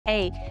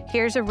hey,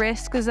 here's a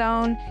risk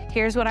zone,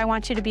 here's what I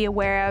want you to be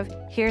aware of,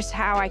 here's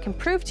how I can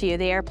prove to you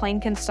the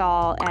airplane can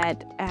stall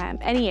at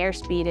any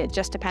airspeed. It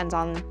just depends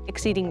on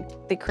exceeding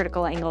the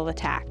critical angle of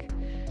attack.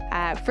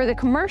 For the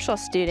commercial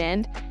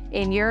student,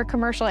 in your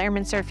commercial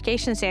airman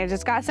certification standards,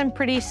 it's got some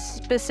pretty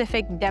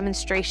specific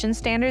demonstration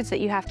standards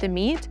that you have to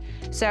meet.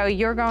 So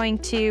you're going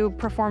to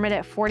perform it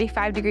at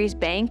 45 degrees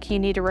bank. You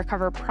need to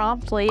recover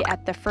promptly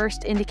at the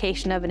first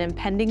indication of an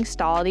impending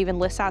stall. It even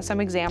lists out some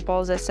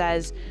examples. It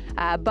says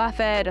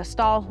buffet, a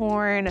stall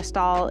horn, a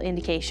stall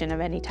indication of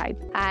any type.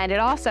 And it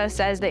also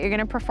says that you're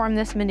gonna perform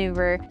this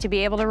maneuver to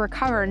be able to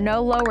recover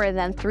no lower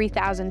than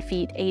 3,000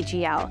 feet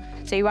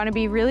AGL. So you wanna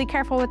be really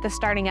careful with the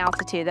starting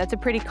altitude. That's a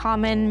pretty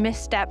common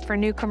misstep for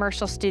new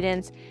commercial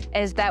students,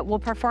 is that we'll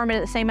perform it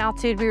at the same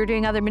altitude we were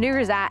doing other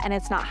maneuvers at, and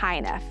it's not high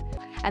enough.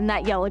 And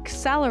that you'll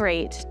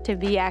accelerate to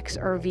VX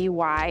or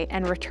VY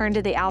and return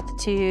to the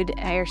altitude,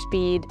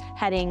 airspeed,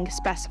 heading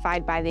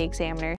specified by the examiner.